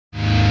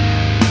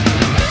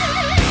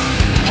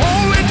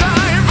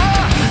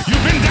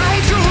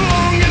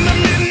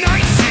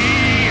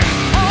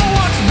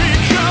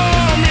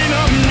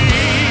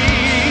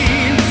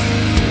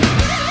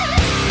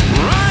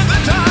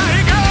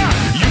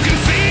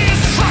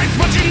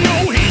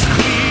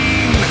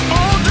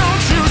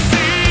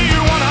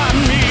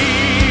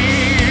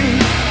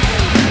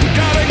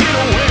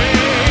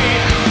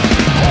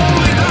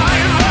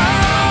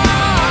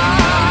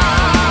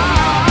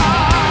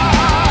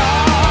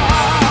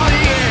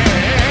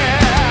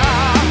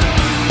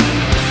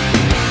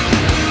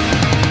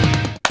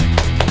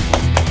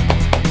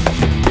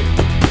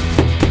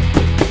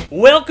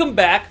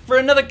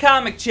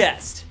comic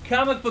chest.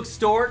 Comic book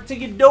store to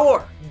your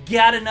door.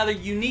 Got another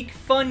unique,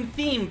 fun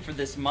theme for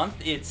this month.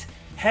 It's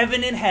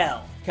Heaven and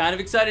Hell. Kind of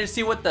excited to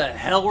see what the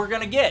hell we're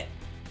gonna get.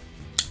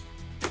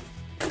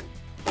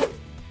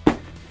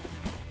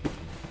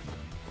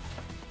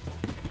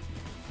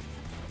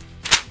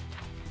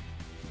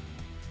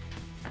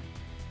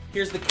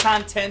 Here's the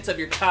contents of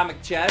your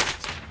comic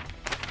chest.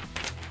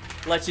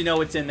 Let you know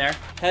what's in there.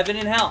 Heaven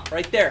and Hell,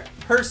 right there.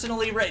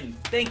 Personally written.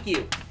 Thank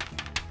you.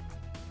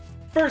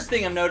 First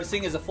thing I'm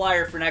noticing is a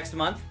flyer for next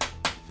month.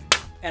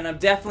 And I'm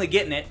definitely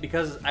getting it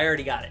because I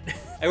already got it.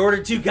 I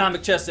ordered 2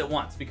 comic chests at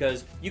once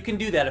because you can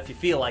do that if you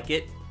feel like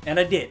it. And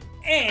I did.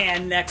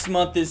 And next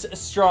month is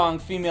strong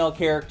female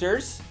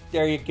characters.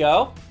 There you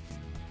go.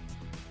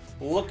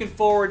 Looking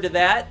forward to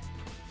that.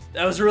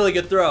 That was a really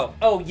good throw.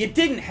 Oh, you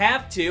didn't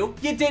have to.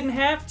 You didn't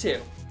have to.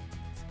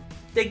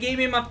 They gave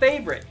me my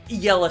favorite.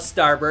 Yellow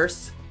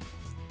Starbursts.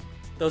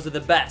 Those are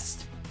the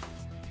best.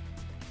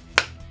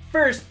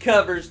 First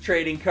Covers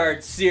Trading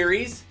Card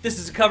Series. This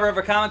is a cover of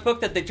a comic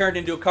book that they turned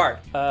into a card.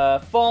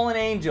 Fallen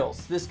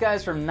Angels. This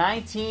guy's from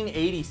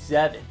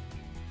 1987.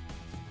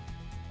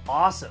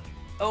 Awesome.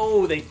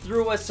 Oh, they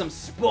threw us some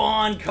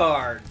Spawn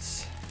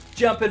cards.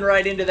 Jumping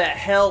right into that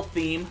Hell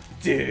theme.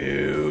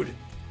 Dude.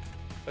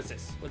 What's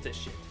this? What's this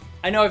shit?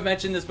 I know I've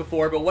mentioned this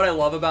before, but what I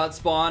love about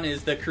Spawn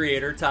is the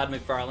creator, Todd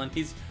McFarlane.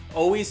 He's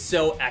always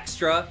so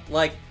extra.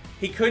 Like,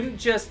 he couldn't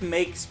just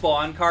make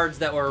Spawn cards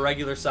that were a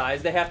regular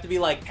size. They have to be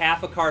like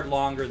half a card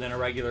longer than a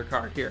regular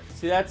card. Here,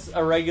 see, that's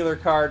a regular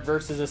card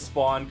versus a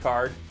Spawn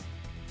card.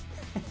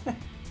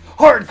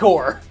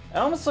 Hardcore! It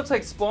almost looks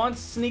like Spawn's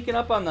sneaking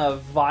up on the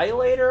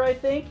Violator, I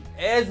think.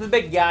 As the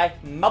big guy,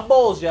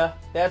 Mabulja.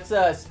 That's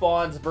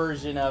Spawn's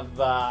version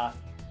of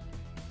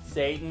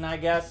Satan, I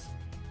guess.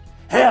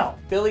 Hell!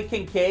 Billy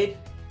Kincaid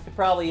could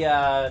probably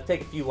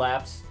take a few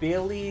laps.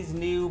 Billy's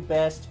new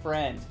best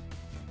friend.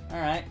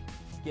 Alright.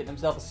 Getting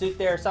himself a suit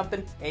there or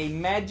something. A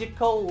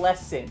magical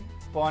lesson.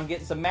 Spawn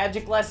getting some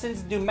magic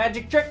lessons, do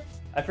magic trick.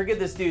 I forget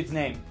this dude's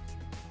name.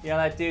 You know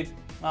that dude?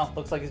 Well,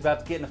 looks like he's about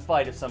to get in a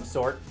fight of some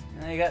sort.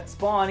 And you got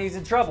Spawn, he's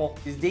in trouble.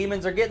 These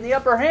demons are getting the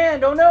upper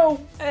hand, oh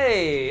no!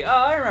 Hey,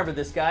 I remember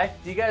this guy.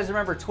 Do you guys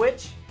remember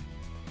Twitch?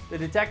 The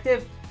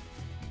detective?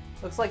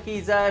 Looks like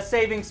he's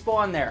saving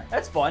Spawn there.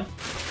 That's fun.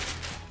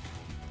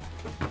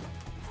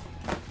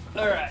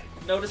 Alright,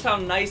 notice how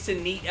nice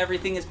and neat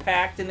everything is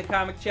packed in the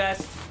comic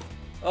chest?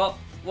 Oh,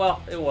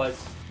 well, it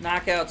was.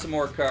 Knock out some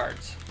more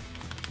cards.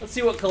 Let's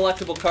see what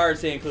collectible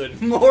cards they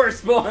include. More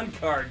Spawn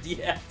cards,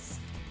 yes!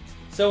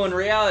 So in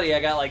reality,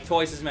 I got like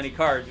twice as many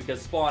cards because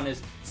Spawn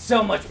is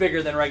so much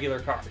bigger than regular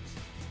cards.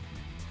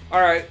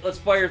 Alright, let's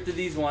fire through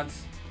these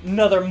ones.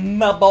 Another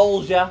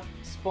Mabulja.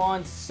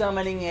 Spawn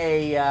summoning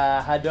a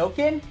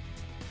Hadoken?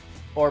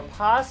 Or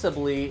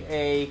possibly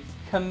a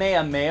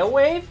Kamehameha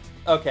Wave?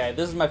 Okay,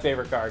 this is my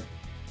favorite card.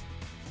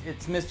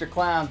 It's Mr.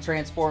 Clown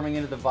transforming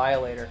into the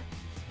Violator.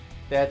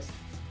 That's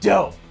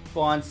dope.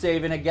 Spawn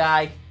saving a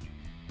guy.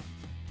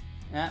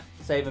 Yeah,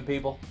 saving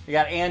people. You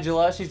got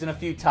Angela. She's in a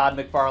few Todd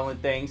McFarlane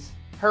things.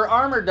 Her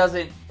armor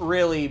doesn't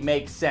really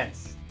make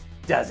sense,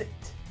 does it?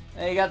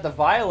 And you got the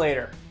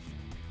Violator.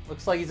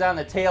 Looks like he's on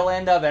the tail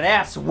end of an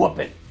ass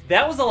whooping.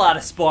 That was a lot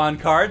of Spawn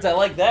cards. I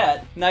like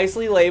that.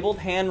 Nicely labeled,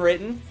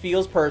 handwritten,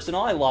 feels personal.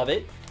 I love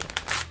it.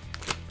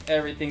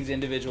 Everything's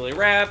individually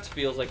wrapped.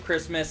 Feels like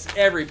Christmas.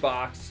 Every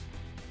box.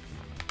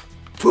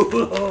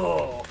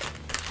 Whoa.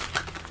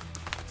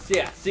 So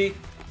yeah, see?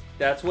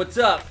 That's what's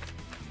up.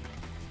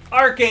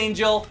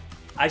 Archangel.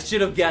 I should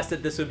have guessed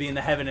that this would be in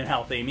the Heaven and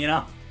Hell theme, you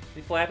know?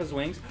 Did he flap his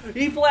wings?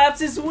 He flaps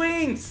his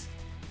wings!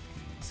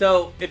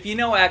 So, if you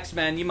know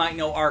X-Men, you might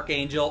know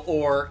Archangel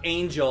or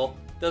Angel.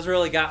 Doesn't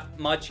really got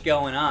much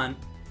going on.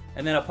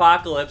 And then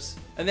Apocalypse.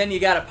 And then you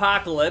got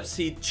Apocalypse.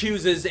 He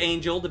chooses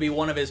Angel to be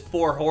one of his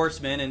 4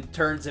 horsemen and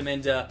turns him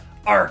into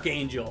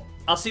Archangel.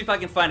 I'll see if I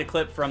can find a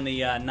clip from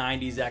the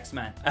 90s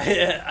X-Men.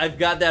 I've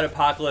got that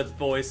Apocalypse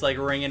voice like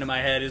ringing in my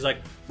head. He's like...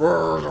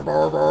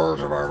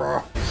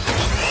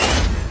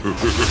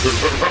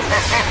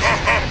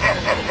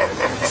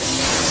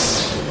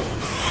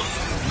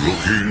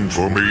 Looking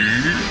for me,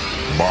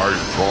 my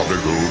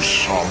prodigal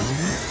son?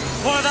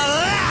 For the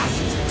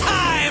last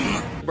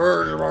time!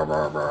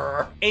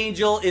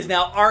 Angel is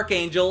now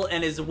Archangel,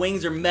 and his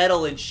wings are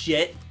metal and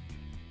shit.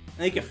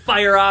 And he can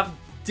fire off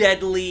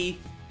deadly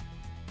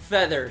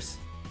feathers.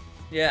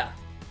 Yeah.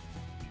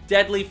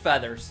 Deadly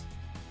feathers.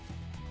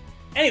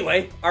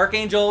 Anyway,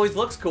 Archangel always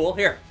looks cool.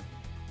 Here.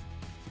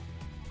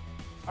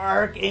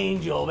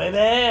 Archangel,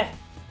 baby!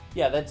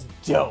 Yeah, that's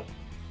dope.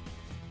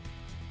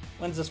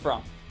 When's this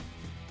from?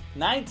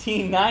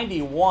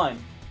 1991.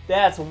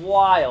 That's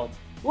wild.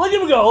 Look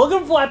at him go. Look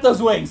at him flap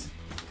those wings.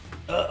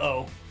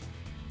 Uh-oh.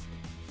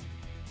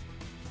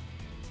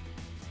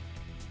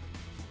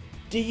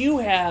 Do you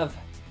have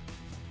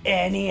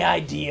any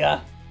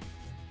idea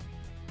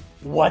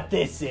what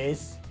this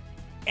is?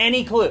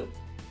 Any clue?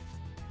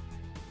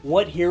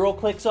 What hero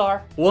clicks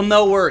are? Well,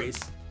 no worries,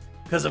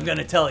 because I'm going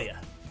to tell you.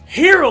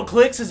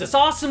 HeroClix is this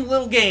awesome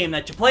little game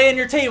that you play on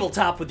your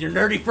tabletop with your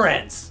nerdy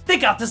friends. They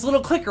got this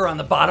little clicker on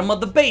the bottom of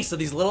the base of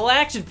these little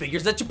action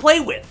figures that you play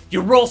with.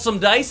 You roll some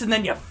dice and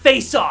then you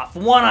face off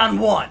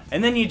one-on-one.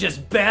 And then you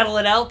just battle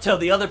it out till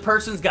the other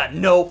person's got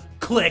no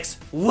clicks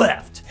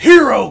left.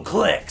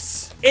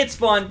 HeroClix! It's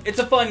fun. It's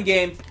a fun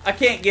game. I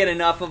can't get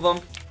enough of them.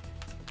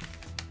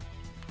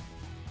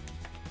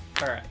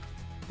 Alright.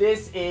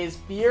 This is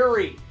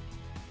Fury.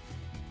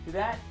 See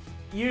that?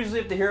 Usually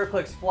if the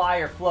HeroClix fly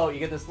or float, you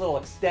get this little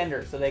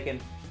extender so they can,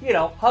 you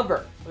know,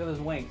 hover. Look at those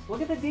wings.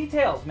 Look at the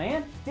details,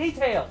 man.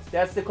 Details.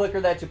 That's the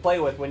clicker that you play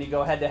with when you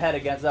go head-to-head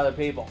against other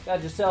people.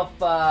 Got yourself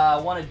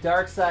one of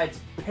Darkseid's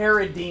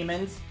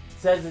parademons.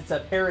 Says it's a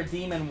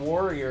parademon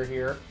warrior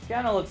here.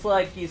 Kind of looks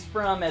like he's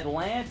from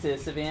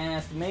Atlantis, if you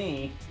ask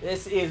me.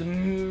 This is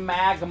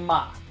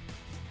magma.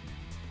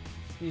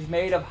 He's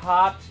made of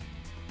hot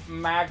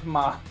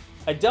magma.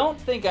 I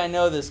don't think I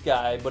know this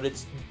guy, but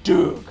it's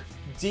Doog.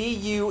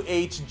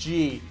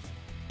 D-U-H-G.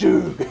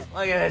 Doog.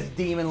 Look at this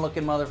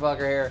demon-looking motherfucker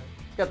here.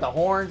 He's got the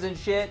horns and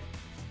shit.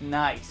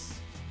 Nice.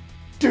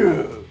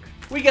 Doog.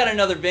 We got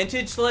another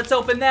vintage, so let's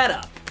open that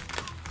up.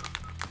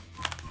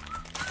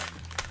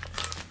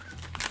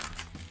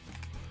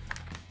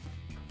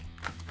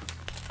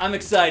 I'm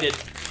excited.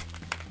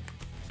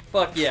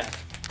 Fuck yeah.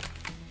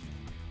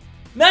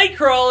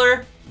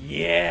 Nightcrawler!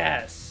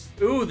 Yes!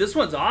 Ooh, this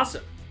one's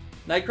awesome.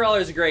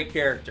 Nightcrawler is a great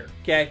character,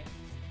 okay?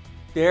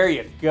 There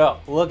you go.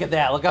 Look at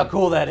that. Look how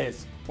cool that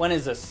is. When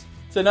is this?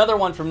 It's another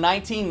one from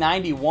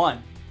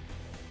 1991.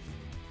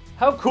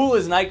 How cool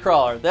is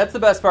Nightcrawler? That's the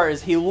best part,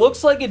 is he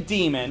looks like a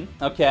demon,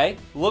 okay?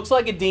 Looks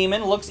like a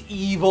demon, looks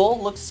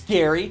evil, looks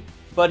scary,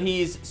 but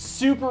he's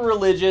super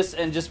religious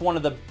and just one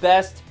of the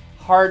best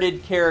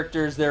hearted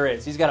characters there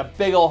is. He's got a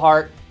big old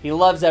heart. He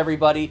loves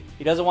everybody.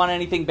 He doesn't want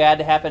anything bad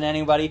to happen to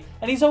anybody,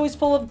 and he's always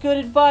full of good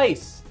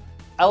advice.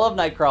 I love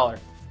Nightcrawler.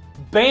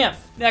 Bamf!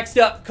 Next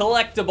up,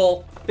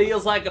 collectible.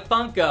 Feels like a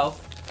Funko.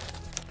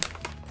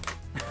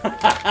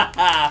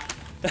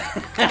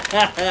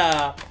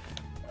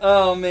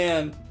 Oh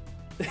man.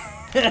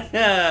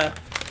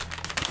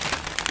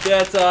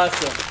 That's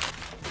awesome.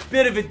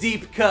 Bit of a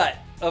deep cut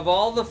of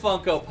all the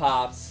Funko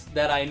Pops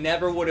that I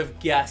never would have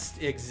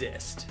guessed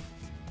exist.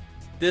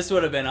 This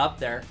would have been up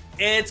there.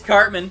 It's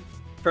Cartman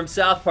from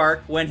South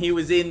Park when he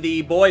was in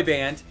the boy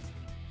band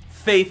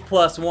Faith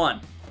Plus One.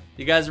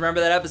 You guys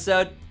remember that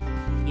episode?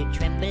 You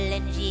tremble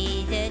at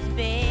Jesus,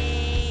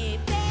 baby.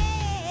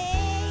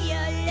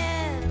 Your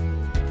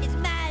love is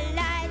my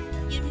life.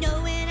 You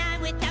know when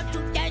I'm without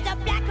you, there's a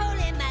black hole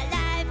in my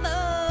life.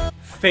 Oh.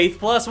 Faith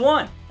Plus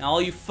One. Now,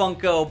 all you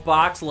Funko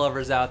box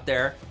lovers out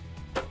there,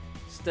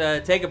 just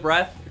take a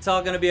breath. It's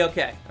all gonna be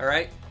okay, all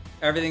right?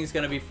 Everything's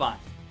gonna be fine.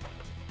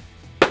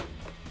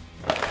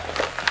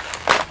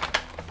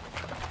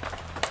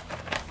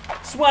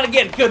 Just want to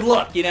get a good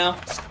look, you know?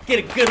 Just get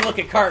a good look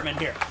at Cartman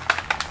here.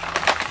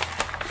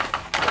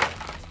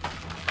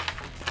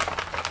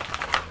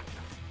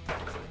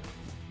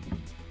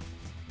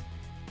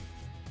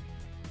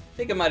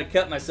 I think I might have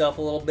cut myself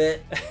a little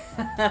bit.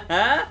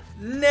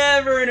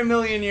 Never in a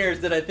million years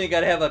did I think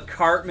I'd have a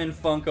Cartman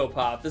Funko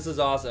Pop. This is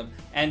awesome.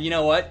 And you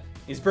know what?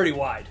 He's pretty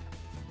wide.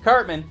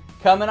 Cartman,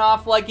 coming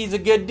off like he's a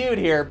good dude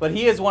here, but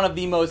he is one of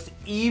the most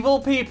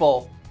evil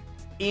people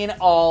in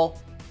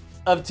all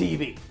of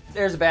TV.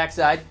 There's the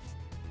backside.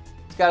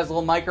 He's got his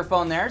little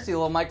microphone there. See a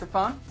little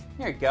microphone?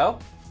 There you go.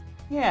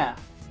 Yeah,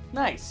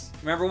 nice.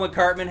 Remember when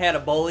Cartman had a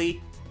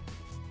bully,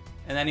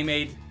 and then he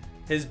made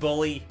his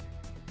bully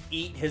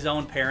eat his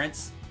own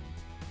parents?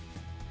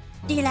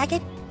 Do you like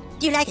it?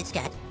 Do you like it,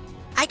 Scott?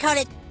 I call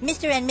it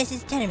Mr. and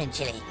Mrs. Tenorman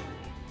chili.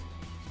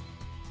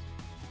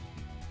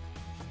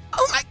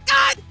 Oh my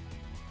god!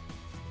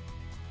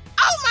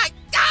 Oh my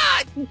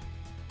god!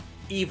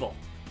 Evil.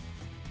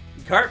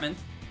 Cartman,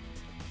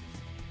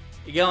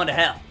 you're going to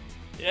hell.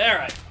 Yeah, all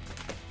right.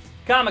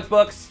 Comic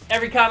books.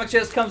 Every comic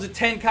chest comes with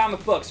 10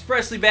 comic books,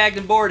 freshly bagged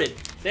and boarded.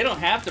 They don't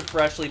have to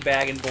freshly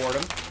bag and board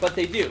them, but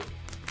they do,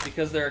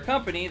 because they're a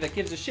company that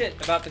gives a shit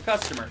about the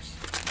customers.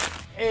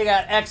 Here you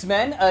got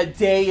X-Men, A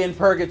Day in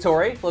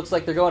Purgatory. Looks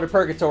like they're going to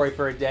Purgatory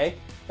for a day.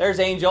 There's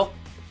Angel.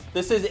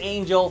 This is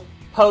Angel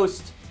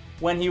post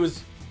when he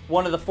was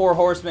one of the 4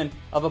 horsemen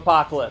of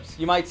Apocalypse.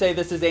 You might say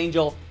this is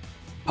Angel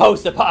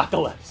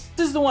post-apocalypse.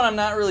 This is the one I'm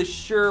not really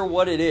sure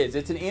what it is.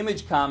 It's an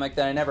Image comic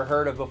that I never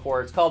heard of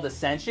before. It's called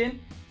Ascension.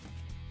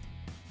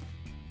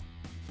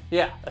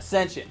 Yeah,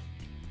 Ascension.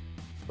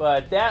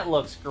 But that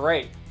looks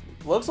great.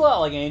 Looks a lot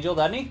like Angel,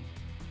 doesn't he?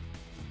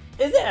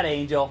 Is that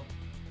Angel?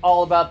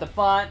 All about the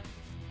font.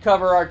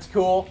 Cover art's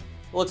cool.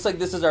 Looks like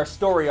this is our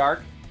story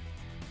arc.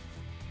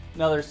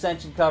 Another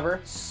Ascension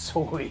cover.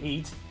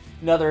 Sweet.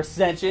 Another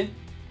Ascension.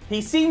 He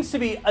seems to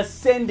be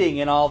ascending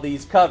in all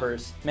these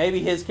covers. Maybe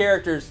his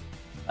character's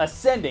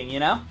ascending, you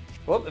know?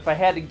 Well, if I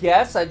had to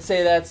guess, I'd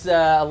say that's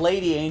a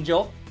Lady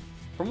Angel.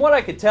 From what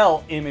I could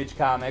tell, Image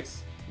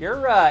Comics,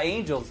 your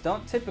angels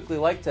don't typically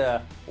like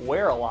to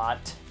wear a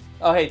lot.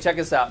 Oh, hey, check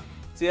this out.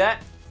 See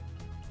that?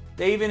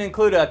 They even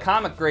include a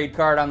comic grade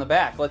card on the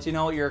back. Lets you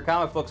know what your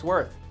comic book's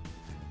worth.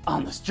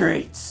 On the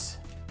streets.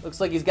 Looks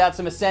like he's got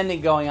some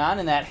ascending going on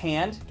in that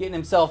hand. Getting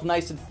himself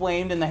nice and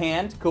flamed in the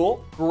hand.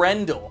 Cool.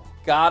 Grendel,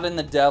 God and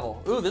the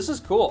Devil. Ooh, this is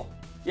cool.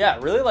 Yeah,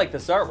 really like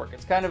this artwork.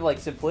 It's kind of like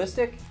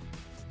simplistic.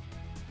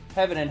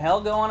 Heaven and hell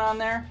going on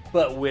there.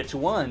 But which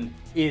one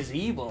is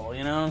evil?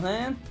 You know what I'm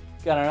saying?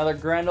 Got another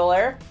Grendel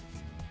there.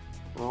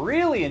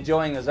 Really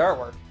enjoying this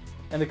artwork.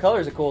 And the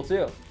colors are cool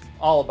too.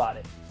 All about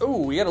it. Ooh,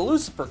 we got a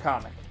Lucifer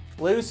comic.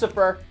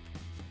 Lucifer.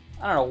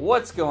 I don't know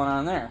what's going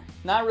on there.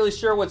 Not really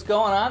sure what's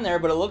going on there,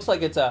 but it looks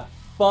like it's a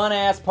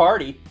fun-ass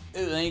party.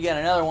 Ooh, then you got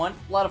another one.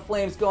 A lot of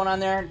flames going on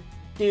there.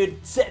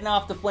 Dude setting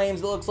off the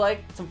flames, it looks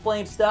like. Some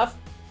flame stuff.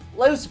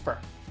 Lucifer.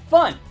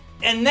 Fun.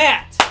 And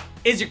that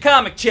is your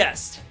comic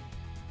chest.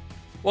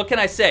 What can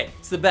I say?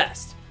 It's the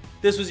best.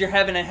 This was your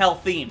Heaven and Hell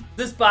theme.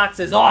 This box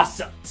is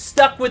awesome.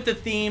 Stuck with the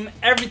theme.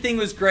 Everything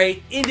was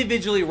great.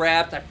 Individually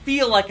wrapped. I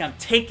feel like I'm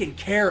taken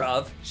care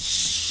of.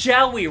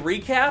 Shall we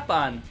recap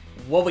on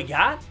what we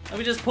got? Let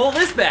me just pull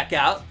this back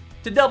out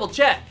to double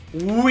check.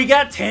 We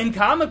got 10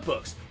 comic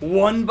books,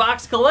 1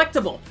 box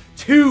collectible,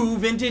 2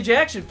 vintage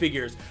action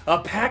figures, a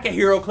pack of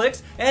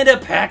HeroClix, and a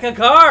pack of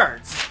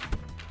cards.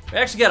 We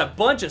actually got a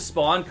bunch of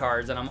Spawn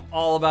cards, and I'm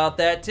all about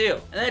that too.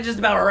 And that just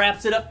about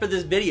wraps it up for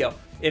this video.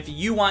 If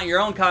you want your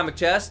own comic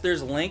chest,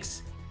 there's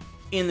links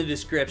in the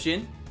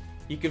description.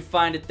 You can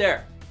find it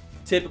there.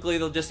 Typically,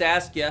 they'll just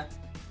ask you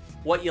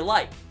what you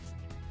like.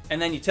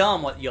 And then you tell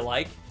them what you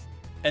like.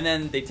 And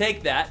then they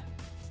take that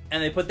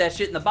and they put that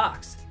shit in the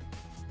box.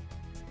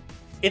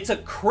 It's a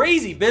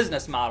crazy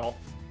business model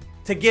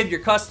to give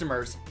your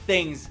customers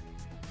things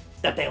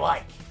that they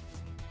like.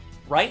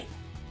 Right?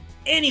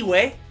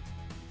 Anyway,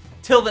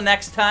 till the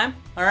next time,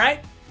 all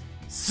right?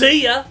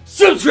 See ya.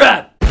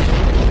 Subscribe!